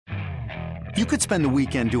You could spend the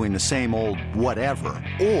weekend doing the same old whatever,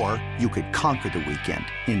 or you could conquer the weekend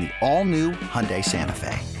in the all-new Hyundai Santa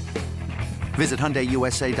Fe. Visit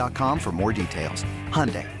HyundaiUSA.com for more details.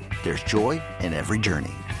 Hyundai, there's joy in every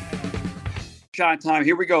journey. Shot time.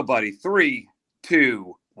 Here we go, buddy. 3,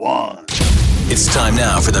 2, 1. It's time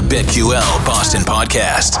now for the BetQL Boston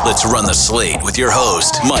Podcast. Let's run the slate with your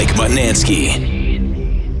host, Mike Mutnansky.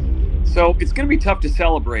 So it's going to be tough to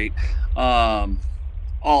celebrate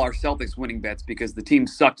all our Celtics winning bets because the team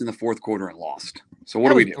sucked in the fourth quarter and lost. So what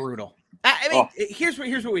do we do? Brutal. I mean, here's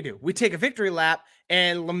what we do. We take a victory lap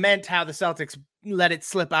and lament how the Celtics let it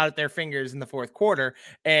slip out of their fingers in the fourth quarter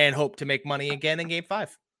and hope to make money again in Game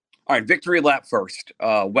 5. All right, victory lap first.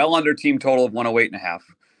 Well under team total of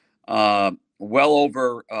 108.5. Well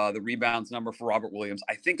over the rebounds number for Robert Williams,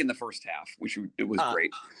 I think in the first half, it was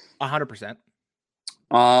great. 100%.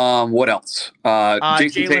 What else?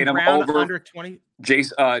 Jason Tatum Brown over under 20. You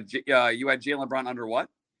had Jaylen Brown under what?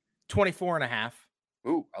 24.5.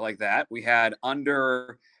 Ooh, I like that. We had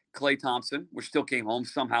under Klay Thompson, which still came home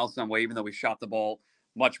somehow, some way, even though we shot the ball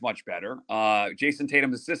much, much better. Jason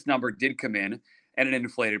Tatum's assist number did come in at an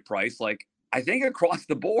inflated price. Like, I think across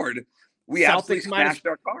the board, we absolutely smashed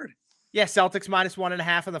our card. Yeah, Celtics minus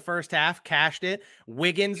 1.5 in the first half, cashed it.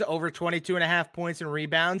 Wiggins over 22.5 points and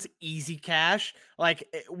rebounds, easy cash.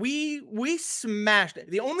 Like, we smashed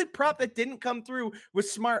it. The only prop that didn't come through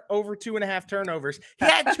was Smart over 2.5 turnovers. He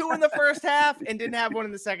had 2 in the first half and didn't have one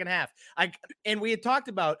in the second half. And we had talked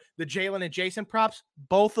about the Jaylen and Jason props.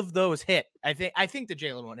 Both of those hit. I think the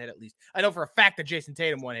Jaylen one hit at least. I know for a fact that Jason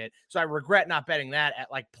Tatum one hit. So I regret not betting that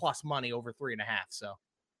at like plus money over 3.5. So.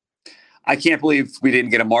 I can't believe we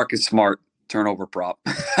didn't get a Marcus Smart turnover prop.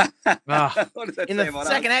 What does that in say the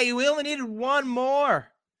second half, you only needed one more.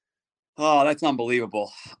 Oh, that's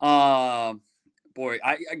unbelievable. Boy,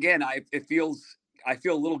 I feel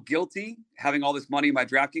a little guilty having all this money in my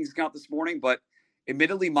DraftKings account this morning, but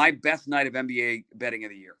admittedly, my best night of NBA betting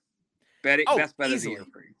of the year. Best bet easily. of the year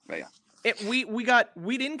for you. But yeah.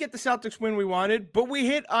 We didn't get the Celtics win we wanted, but we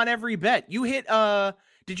hit on every bet. You hit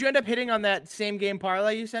did you end up hitting on that same game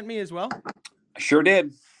parlay you sent me as well? I sure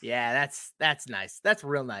did. Yeah, that's nice. That's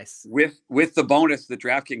real nice. With the bonus that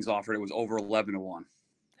DraftKings offered, it was over 11-1.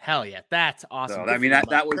 Hell yeah, that's awesome. So, I mean that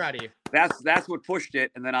was proud of you. That's what pushed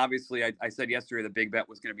it. And then obviously I said yesterday the big bet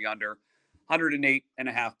was going to be under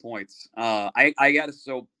 108.5 points.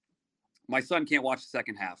 So my son can't watch the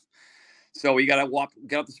second half. So we got to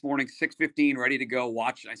get up this morning, 6:15, ready to go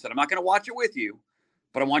watch. And I said, I'm not going to watch it with you,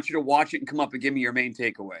 but I want you to watch it and come up and give me your main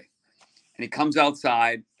takeaway. And he comes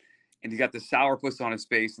outside, and he's got this sourpuss on his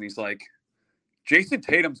face, and he's like, Jason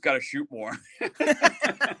Tatum's got to shoot more.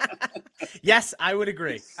 Yes, I would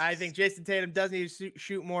agree. I think Jason Tatum does need to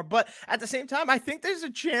shoot more, but at the same time, I think there's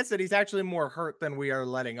a chance that he's actually more hurt than we are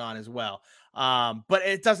letting on as well. But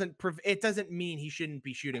it doesn't mean he shouldn't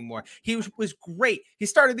be shooting more. He was great. He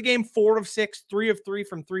started the game 4 of 6, 3 of 3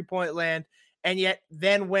 from 3-point land, and yet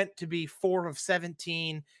then went to be 4 of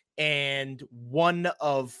 17 and 1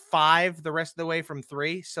 of 5 the rest of the way from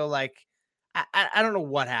 3. So like, I don't know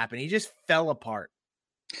what happened. He just fell apart.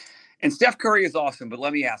 And Steph Curry is awesome, but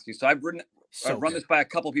let me ask you. So I've run good. this by a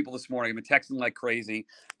couple people this morning. I've been texting like crazy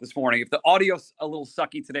this morning. If the audio's a little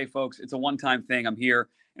sucky today, folks, it's a one-time thing. I'm here,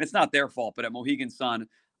 and it's not their fault. But at Mohegan Sun,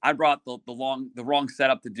 I brought the wrong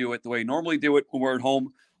setup to do it the way I normally do it when we're at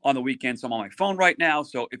home on the weekend. So I'm on my phone right now.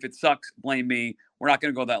 So if it sucks, blame me. We're not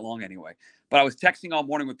going to go that long anyway. But I was texting all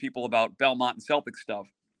morning with people about Belmont and Celtics stuff.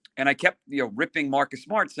 And I kept, ripping Marcus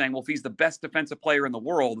Smart, saying, well, if he's the best defensive player in the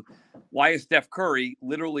world, why is Steph Curry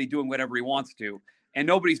literally doing whatever he wants to? And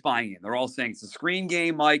nobody's buying in. They're all saying it's a screen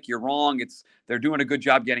game, Mike. You're wrong. They're doing a good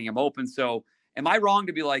job getting him open. So am I wrong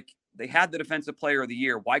to be like, they had the defensive player of the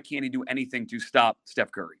year. Why can't he do anything to stop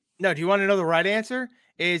Steph Curry? No, do you want to know the right answer?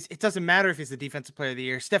 Is it doesn't matter if he's the defensive player of the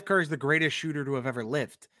year. Steph Curry is the greatest shooter to have ever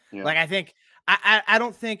lived. Yeah. Like, I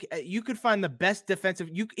don't think you could find the best defensive.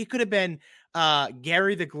 It could have been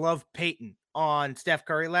Gary the Glove Payton on Steph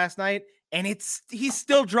Curry last night, and he's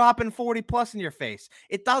still dropping 40 plus in your face.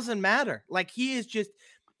 It doesn't matter. Like, he is just,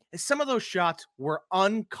 some of those shots were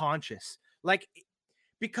unconscious. Like,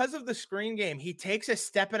 because of the screen game, he takes a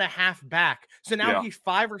step and a half back. So now he's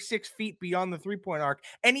 5 or 6 feet beyond the 3-point arc,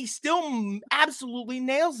 and he still absolutely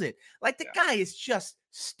nails it. Like, the guy is just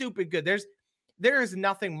stupid good. There is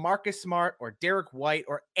nothing Marcus Smart or Derek White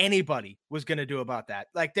or anybody was going to do about that.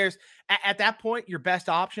 Like, at that point, your best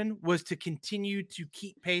option was to continue to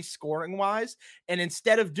keep pace scoring wise. And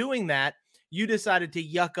instead of doing that, you decided to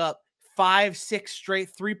yuck up 5-6 straight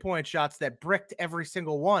 3-point shots that bricked every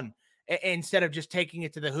single one. instead of just taking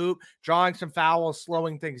it to the hoop, drawing some fouls,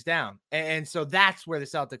 slowing things down. And so that's where the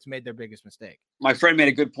Celtics made their biggest mistake. My friend made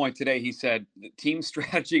a good point today. He said the team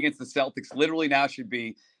strategy against the Celtics literally now should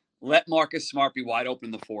be let Marcus Smart be wide open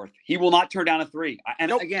in the fourth. He will not turn down a three.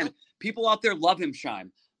 And again, people out there love him,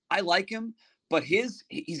 Shime. I like him, but he's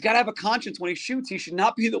got to have a conscience when he shoots. He should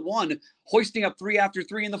not be the one hoisting up three after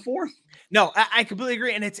three in the fourth. No, I completely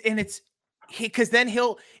agree. And it's because then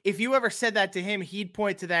if you ever said that to him, he'd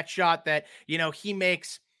point to that shot that, he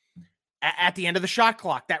makes at the end of the shot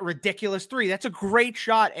clock, that ridiculous three. That's a great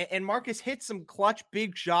shot. And Marcus hits some clutch,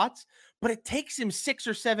 big shots, but it takes him 6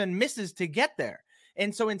 or 7 misses to get there.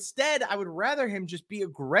 And so instead, I would rather him just be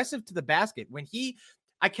aggressive to the basket. When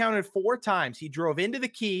I counted 4 times, he drove into the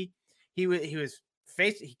key. He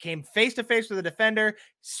came face to face with the defender,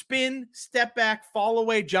 spin, step back, fall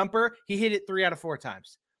away jumper. He hit it 3 out of 4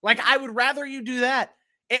 times. Like, I would rather you do that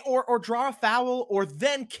or draw a foul or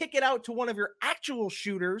then kick it out to one of your actual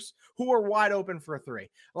shooters who are wide open for a 3.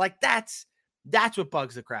 Like, that's what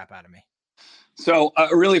bugs the crap out of me. So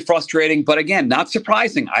really frustrating, but again, not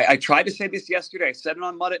surprising. I tried to say this yesterday. I said it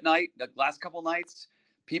on Mud at Night, the last couple nights.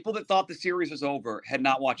 People that thought the series was over had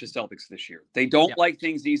not watched the Celtics this year. They don't like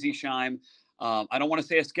things easy, Shime. I don't want to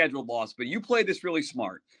say a scheduled loss, but you played this really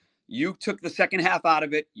smart. You took the second half out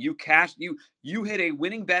of it. You cashed. You hit a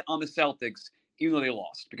winning bet on the Celtics, even though they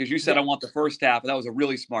lost, because you said I want the first half. And that was a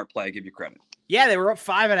really smart play. I give you credit. Yeah, they were up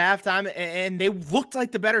 5 at halftime, and they looked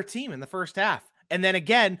like the better team in the first half. And then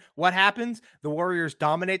again, what happens? The Warriors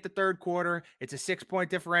dominate the third quarter. It's a 6-point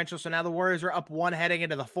differential. So now the Warriors are up 1 heading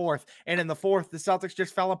into the fourth. And in the fourth, the Celtics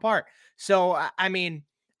just fell apart. So, I mean,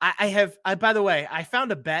 by the way, I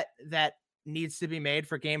found a bet that needs to be made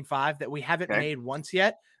for game 5 that we haven't made once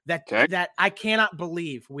yet that I cannot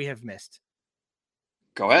believe we have missed.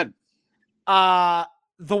 Go ahead. The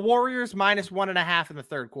Warriors minus 1.5 in the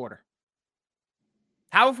third quarter.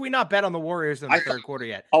 How have we not bet on the Warriors in the third quarter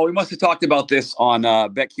yet? Oh, we must have talked about this on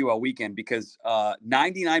BetQL weekend because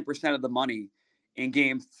 99% of the money in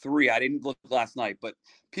game 3, I didn't look last night, but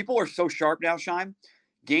people are so sharp now, Shime.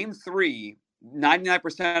 Game 3,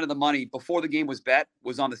 99% of the money before the game was bet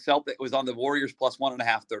was on the Celtics. It was on the Warriors plus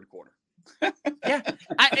 1.5 third quarter. Yeah.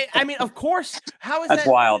 I mean, of course. How is that? That's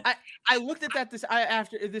wild. I looked at that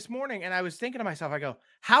after this morning and I was thinking to myself, I go,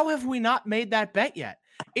 how have we not made that bet yet?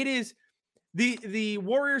 It is the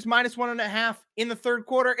Warriors minus 1.5 in the third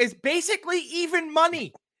quarter is basically even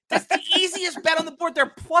money. That's the easiest bet on the board.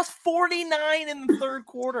 They're plus 49 in the third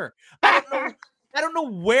quarter. I don't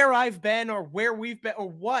know where I've been or where we've been or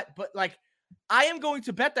what, but like I am going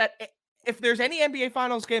to bet that if there's any NBA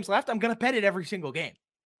Finals games left, I'm going to bet it every single game.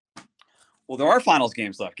 Well, there are finals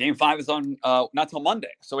games left. Game 5 is on not till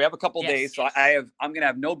Monday, so we have a couple days. So I'm going to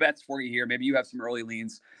have no bets for you here. Maybe you have some early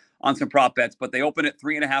leans on some prop bets, but they open at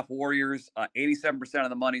 3.5 Warriors. 87% of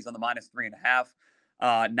the money is on the minus 3.5.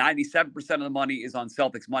 97% of the money is on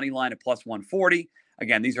Celtics money line at plus 140.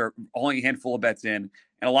 Again, these are only a handful of bets in,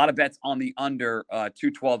 and a lot of bets on the under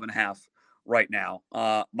 212.5 right now.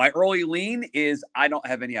 My early lean is I don't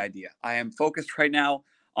have any idea. I am focused right now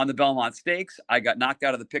on the Belmont Stakes. I got knocked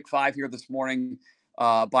out of the pick 5 here this morning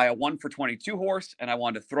by a 1 for 22 horse, and I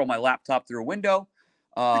wanted to throw my laptop through a window.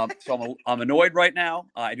 So I'm annoyed right now.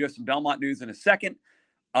 I do have some Belmont news in a second.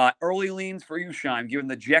 Early leans for you, Shime, given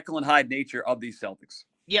the Jekyll and Hyde nature of these Celtics.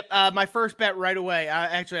 Yep. My first bet right away.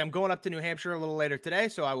 Actually, I'm going up to New Hampshire a little later today,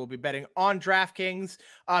 so I will be betting on DraftKings.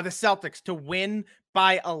 The Celtics to win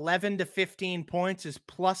by 11 to 15 points is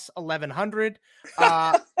plus 1,100.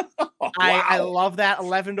 Wow. I love that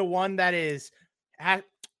 11-1. That is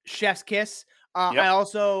chef's kiss. Yep. I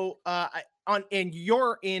also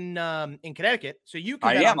you're in Connecticut, so you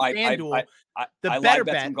can bet on FanDuel. I better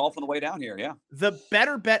bet some golf on the way down here. Yeah. The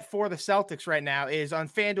better bet for the Celtics right now is on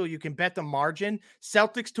FanDuel. You can bet the margin.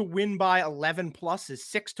 Celtics to win by 11 plus is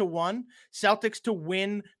 6-1. Celtics to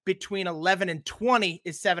win between 11 and 20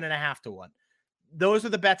 is 7.5-1. Those are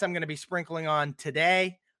the bets I'm going to be sprinkling on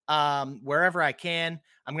today. Wherever I can,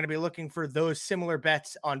 I'm going to be looking for those similar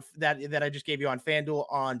bets on that I just gave you on FanDuel,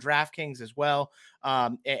 on DraftKings as well.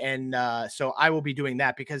 So I will be doing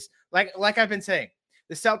that because like I've been saying,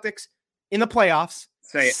 the Celtics in the playoffs,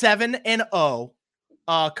 7-0,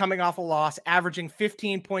 coming off a loss, averaging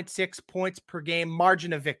 15.6 points per game,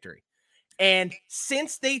 margin of victory. And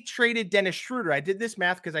since they traded Dennis Schroeder, I did this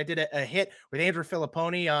math because I did a hit with Andrew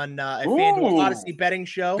Filipponi on a FanDuel Odyssey betting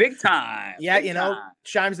show. Big time. Yeah, big time.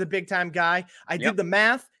 Shime's the big time guy. I did the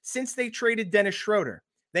math. Since they traded Dennis Schroeder,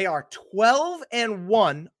 they are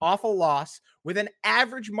 12-1 off a loss with an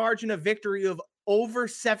average margin of victory of over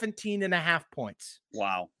 17.5 points.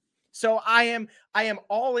 Wow. So I am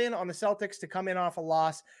all in on the Celtics to come in off a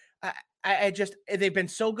loss. they've been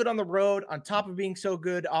so good on the road on top of being so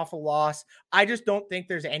good off a loss. I just don't think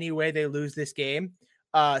there's any way they lose this game.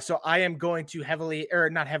 So I am going to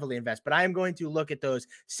not heavily invest, but I am going to look at those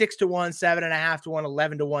 6-1, 7.5 to 1,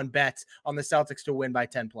 11 to 1 bets on the Celtics to win by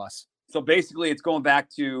 10 plus. So basically it's going back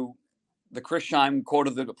to the Chris Scheim quote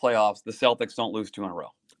of the playoffs. The Celtics don't lose 2 in a row.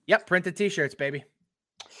 Yep. Printed t-shirts, baby.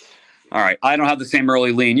 All right. I don't have the same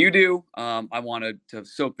early lean you do. I wanted to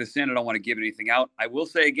soak this in. I don't want to give anything out. I will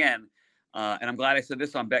say again, and I'm glad I said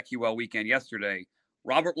this on BetQL weekend yesterday,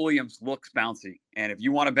 Robert Williams looks bouncy. And if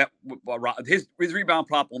you want to bet, his rebound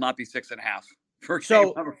prop will not be 6.5 for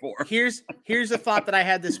game number 4. Here's a thought that I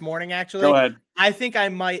had this morning, actually. Go ahead. I think I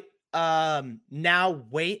might now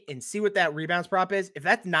wait and see what that rebounds prop is. If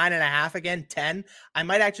that's 9.5 again, 10, I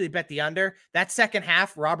might actually bet the under. That second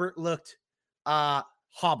half, Robert looked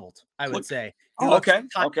hobbled, I would say. Okay.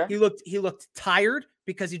 He looked tired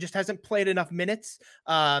because he just hasn't played enough minutes.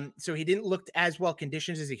 So he didn't look as well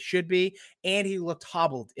conditioned as he should be, and he looked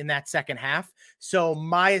hobbled in that second half. So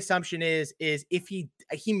my assumption is if he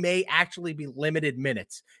may actually be limited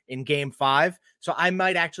minutes in game 5. So I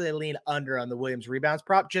might actually lean under on the Williams rebounds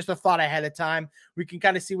prop. Just a thought ahead of time. We can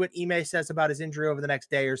kind of see what Ime says about his injury over the next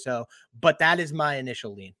day or so, but that is my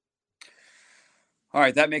initial lean. All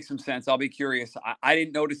right, that makes some sense. I'll be curious. I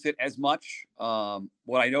didn't notice it as much.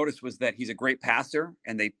 What I noticed was that he's a great passer,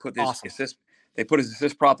 and they put this assist. They put his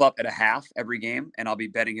assist prop up at 1/2 every game, and I'll be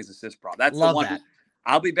betting his assist prop. That's the one.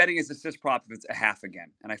 I'll be betting his assist prop if it's 1/2 again.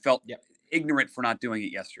 And I felt ignorant for not doing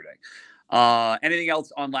it yesterday. Anything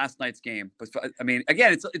else on last night's game? But I mean,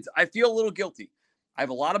 again, it's. I feel a little guilty. I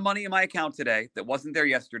have a lot of money in my account today that wasn't there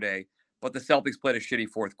yesterday, but the Celtics played a shitty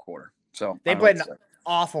fourth quarter. So they played an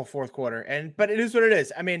awful fourth quarter, but it is what it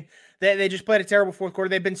is. I mean, they just played a terrible fourth quarter.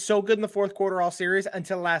 They've been so good in the fourth quarter all series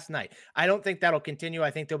until last night. I don't think that'll continue.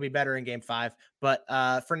 I think they'll be better in game 5. But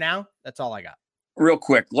for now, that's all I got. Real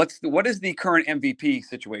quick, what is the current MVP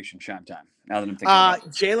situation, Shime Time? Now that I'm thinking about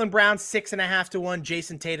it. Jaylen Brown 6.5 to 1,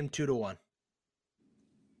 Jason Tatum 2 to 1.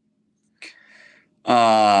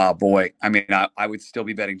 Boy. I mean, I would still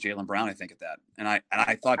be betting Jaylen Brown, I think, at that. And I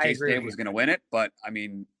thought Jason Tatum was going to win it, but I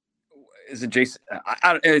mean, is it Jason?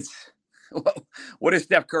 What is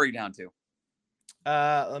Steph Curry down to?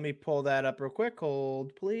 Let me pull that up real quick.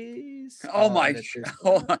 Hold, please. I'm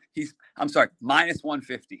sorry, minus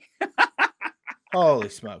 150. Holy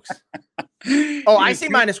smokes. Oh, I see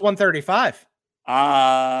minus 135.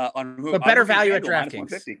 On who? But better value at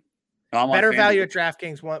DraftKings. Better value at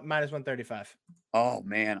DraftKings, minus 135. Oh,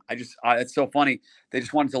 man. It's so funny. They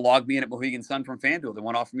just wanted to log me in at Mohegan Sun from FanDuel. They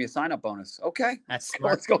want to offer me a sign-up bonus. Okay. That's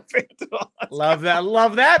smart. Let's go FanDuel. Love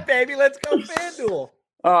that, baby. Let's go FanDuel.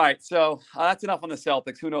 All right. So that's enough on the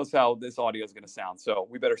Celtics. Who knows how this audio is going to sound. So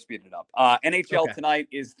we better speed it up. NHL tonight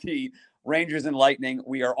is the Rangers and Lightning.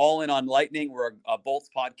 We are all in on Lightning. We're a Bolts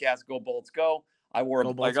podcast. Go Bolts, go. I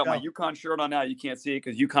got my UConn shirt on now. You can't see it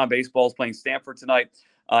because UConn baseball is playing Stanford tonight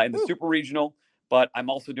in the Super Regional. But I'm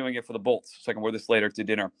also doing it for the Bolts, so I can wear this later to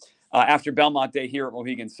dinner. After Belmont Day here at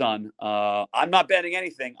Mohegan Sun, I'm not betting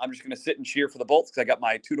anything. I'm just going to sit and cheer for the Bolts because I got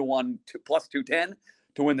my 2-1 plus 210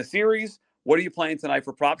 to win the series. What are you playing tonight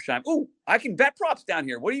for prop time? Ooh, I can bet props down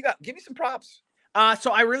here. What do you got? Give me some props.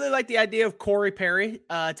 So I really like the idea of Corey Perry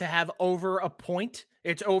to have over a point.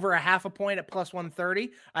 It's over 0.5 point at plus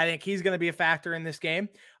 130. I think he's going to be a factor in this game.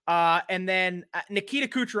 And then Nikita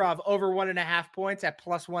Kucherov over 1.5 points at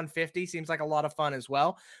plus 150 seems like a lot of fun as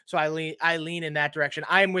well. So I lean in that direction.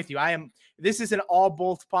 I am with you. This is an all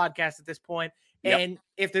Bolts podcast at this point. And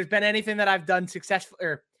if there's been anything that I've done successful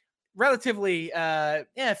or relatively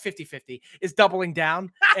 50-50 is doubling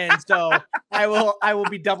down. And so I will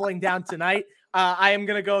be doubling down tonight. I am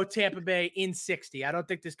going to go Tampa Bay in 60. I don't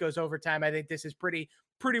think this goes overtime. I think this is pretty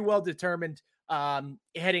well determined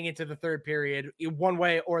heading into the third period, one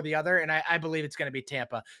way or the other. And I believe it's going to be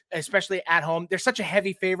Tampa, especially at home. There's such a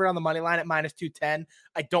heavy favorite on the money line at minus 210.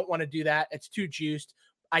 I don't want to do that. It's too juiced.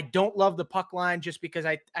 I don't love the puck line just because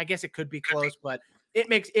I guess it could be close, but it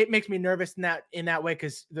makes me nervous in that way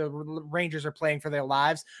because the Rangers are playing for their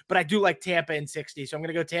lives. But I do like Tampa in 60. So I'm going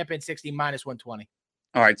to go Tampa in 60 minus 120.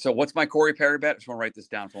 All right. So what's my Corey Perry bet? I just want to write this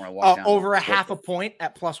down before I walk down. Over 0.5 point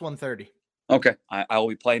at plus 130. Okay. I will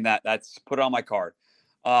be playing that. That's put it on my card.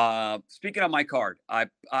 Speaking of my card, I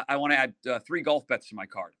want to add 3 golf bets to my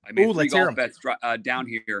card. I made 3 golf bets down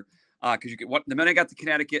here because the minute I got to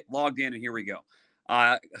Connecticut, logged in, and here we go.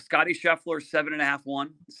 Scotty Scheffler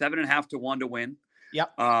 7.5 to 1 to win.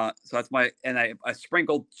 Yep. So that's I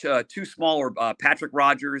sprinkled 2 smaller, Patrick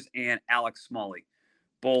Rogers and Alex Smalley,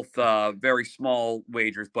 both very small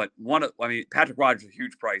wagers, but Patrick Rogers is a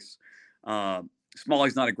huge price.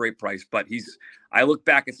 Smalley's not a great price, but I look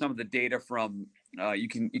back at some of the data from you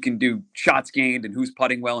can do shots gained and who's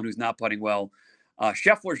putting well and who's not putting well.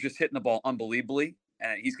 Scheffler's just hitting the ball unbelievably,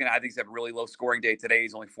 and I think he's have a really low scoring day today.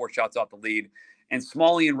 He's only 4 shots off the lead, and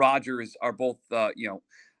Smalley and Rogers are both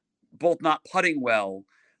both not putting well,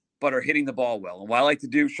 but are hitting the ball well. And what I like to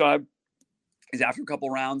do, Shab, is after a couple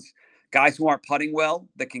rounds, guys who aren't putting well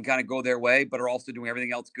that can kind of go their way, but are also doing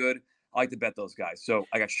everything else good. I like to bet those guys. So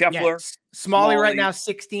I got Scheffler. Yeah, Smalley right now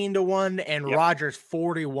 16-1 and yep. Rogers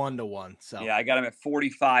 41-1. So yeah, I got him at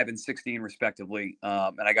 45 and 16 respectively.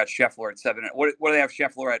 And I got Scheffler at 7. What do they have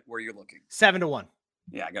Scheffler at where you're looking? 7-1.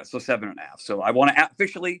 Yeah, I got 7.5. So I want to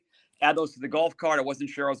officially add those to the golf card. I wasn't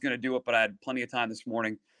sure I was going to do it, but I had plenty of time this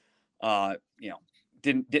morning. Never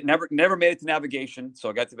made it to navigation, so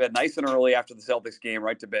I got to bed nice and early after the Celtics game,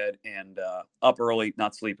 right to bed, and up early,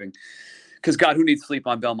 not sleeping. Because God, who needs sleep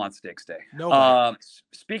on Belmont Stakes Day? No.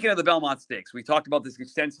 Speaking of the Belmont Stakes, we talked about this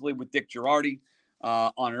extensively with Dick Girardi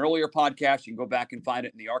on an earlier podcast. You can go back and find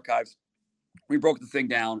it in the archives. We broke the thing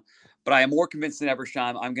down, but I am more convinced than ever,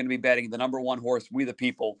 Sean, I'm going to be betting the number 1 horse, We the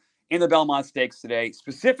People, in the Belmont Stakes today.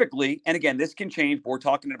 Specifically, and again, this can change, but we're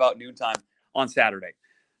talking about noontime on Saturday.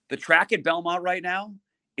 The track at Belmont right now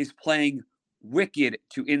is playing wicked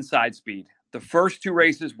to inside speed. The first 2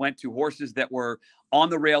 races went to horses that were on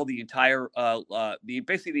the rail the entire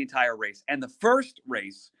race. And the first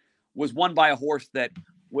race was won by a horse that,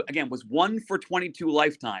 again, was 1 for 22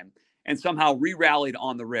 lifetime and somehow re-rallied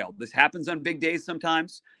on the rail. This happens on big days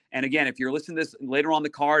sometimes. And again, if you're listening to this later on the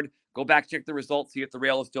card, go back, check the results, see if the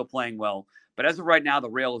rail is still playing well. But as of right now, the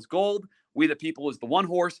rail is gold. We the People is the 1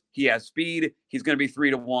 horse. He has speed. He's going to be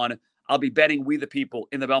 3-1. I'll be betting We the People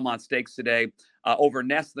in the Belmont Stakes today over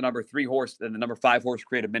Ness, the number 3 horse, and the number 5 horse,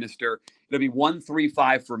 Creative Minister. It'll be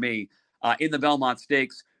 1-3-5 for me in the Belmont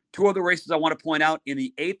Stakes. 2 other races I want to point out. In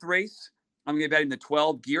the 8th race, I'm going to be betting the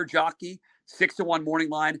 12 Gear Jockey, 6-1 morning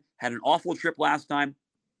line. Had an awful trip last time.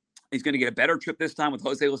 He's going to get a better trip this time with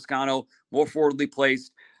Jose Lezcano, more forwardly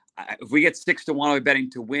placed. If we get 6-1, I'll be betting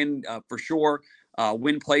to win for sure.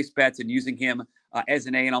 Win place bets and using him as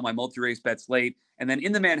an A in all my multi-race bets late. And then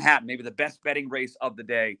in the Manhattan, maybe the best betting race of the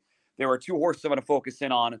day, there are 2 horses I'm going to focus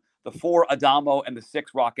in on, the 4 Adamo and the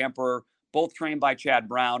 6 Rock Emperor, both trained by Chad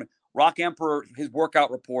Brown. Rock Emperor, his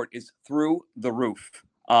workout report is through the roof.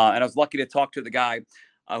 And I was lucky to talk to the guy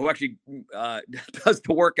who actually does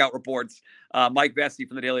the workout reports, Mike Vesey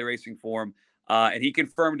from the Daily Racing Forum. And he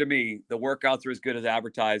confirmed to me the workouts are as good as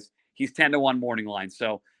advertised. He's 10-1 morning line.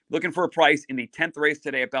 So looking for a price in the 10th race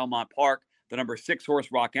today at Belmont Park. The number 6 horse,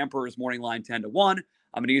 Rock Emperor, is morning line 10-1.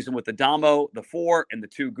 I'm going to use him with the Damo, the 4, and the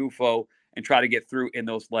 2 Gufo and try to get through in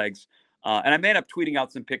those legs. And I may end up tweeting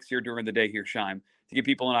out some picks here during the day here, Shime, to give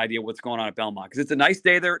people an idea what's going on at Belmont. Because it's a nice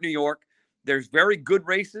day there at New York. There's very good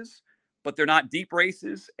races, but they're not deep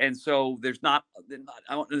races. And so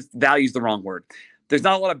value's the wrong word. There's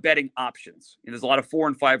not a lot of betting options. There's a lot of 4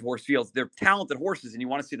 and 5 horse fields. They're talented horses, and you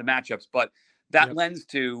want to see the matchups. But that lends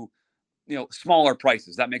to, smaller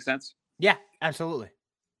prices. That makes sense? Yeah, absolutely.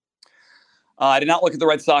 I did not look at the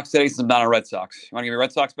Red Sox today since I'm not a Red Sox. You want to give me a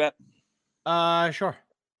Red Sox bet? Sure.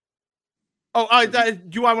 Oh,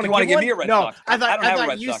 do I want to give me a Red Sox bet? I don't have a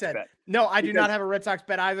Red you Sox said bet. No, I do not have a Red Sox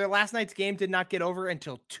bet either. Last night's game did not get over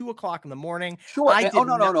until 2:00 in the morning. Sure.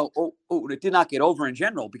 No. Oh, it did not get over in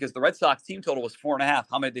general because the Red Sox team total was 4.5.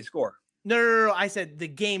 How many did they score? No. I said the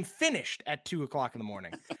game finished at 2:00 in the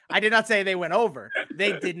morning. I did not say they went over.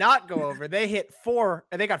 They did not go over. They hit 4.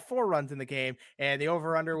 They got 4 runs in the game, and the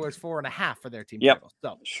over/under was 4.5 for their team total.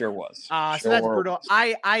 So sure was. So that's brutal.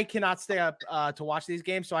 I cannot stay up to watch these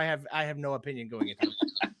games, so I have no opinion going into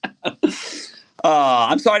it.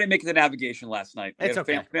 I'm sorry I didn't make it to navigation last night. It's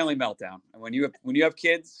okay. Family meltdown. And when you have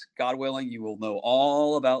kids, God willing, you will know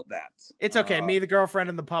all about that. It's okay. Me, the girlfriend,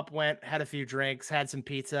 and the pup went, had a few drinks, had some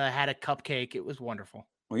pizza, had a cupcake. It was wonderful.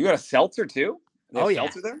 Well, you got a seltzer too?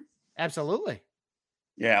 Seltzer there? Absolutely.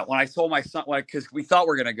 Yeah. When I told my son, because we thought we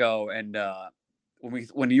were gonna go, and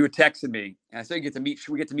when you had texted me, and I said we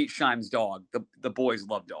get to meet Shime's dog. The boys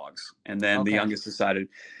love dogs, and then the youngest decided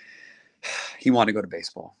he wanted to go to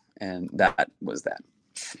baseball. And that was that.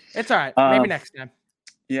 It's all right. Maybe next time.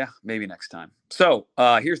 Yeah, maybe next time. So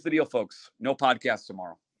here's the deal, folks. No podcast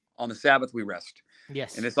tomorrow. On the Sabbath, we rest.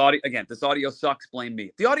 Yes. And this audio sucks. Blame me.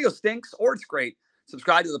 If the audio stinks or it's great,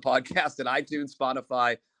 subscribe to the podcast at iTunes,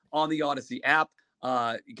 Spotify, on the Odyssey app.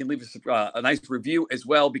 You can leave us a nice review as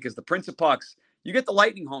well because the Prince of Pucks, you get the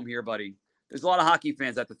Lightning home here, buddy. There's a lot of hockey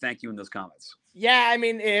fans that have to thank you in those comments. Yeah, I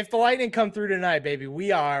mean, if the Lightning come through tonight, baby,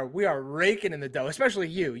 we are raking in the dough. Especially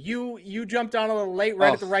you. You jumped on a little late,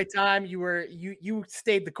 right at the right time. You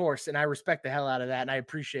stayed the course, and I respect the hell out of that, and I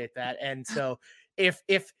appreciate that. And so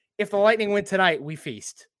if the Lightning win tonight, we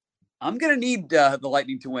feast. I'm gonna need the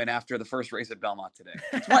Lightning to win after the first race at Belmont today.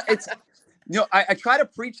 I try to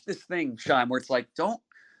preach this thing, Shime, where it's like, don't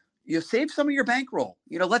save some of your bankroll.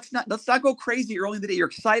 Let's not go crazy early in the day. You're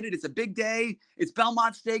excited. It's a big day. It's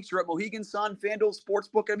Belmont Stakes. You're at Mohegan Sun, FanDuel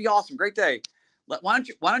Sportsbook. It'll be awesome. Great day. Why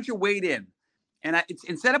don't you wade in? And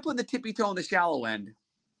instead of putting the tippy toe in the shallow end,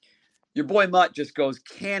 your boy Mutt just goes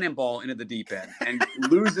cannonball into the deep end and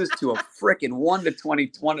loses to a frickin'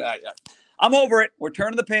 1-20. I'm over it. We're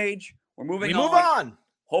turning the page. We're moving on. Move on.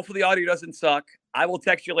 Hopefully the audio doesn't suck. I will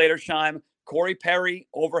text you later, Shime. Corey Perry,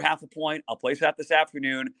 over 0.5 point. I'll place that this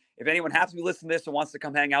afternoon. If anyone happens to be listening to this and wants to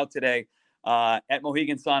come hang out today at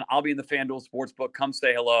Mohegan Sun, I'll be in the FanDuel Sportsbook. Come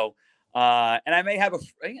say hello. And I may have a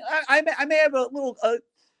little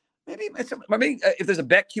maybe if there's a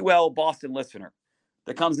BetQL Boston listener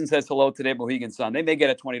that comes and says hello today at Mohegan Sun, they may get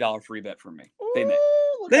a $20 free bet from me. They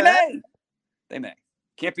may. They may.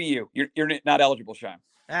 Can't be you. You're not eligible, Shime.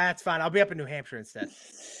 That's fine. I'll be up in New Hampshire instead.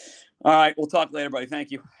 All right. We'll talk later, buddy.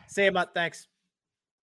 Thank you. See you, Mutt. Thanks.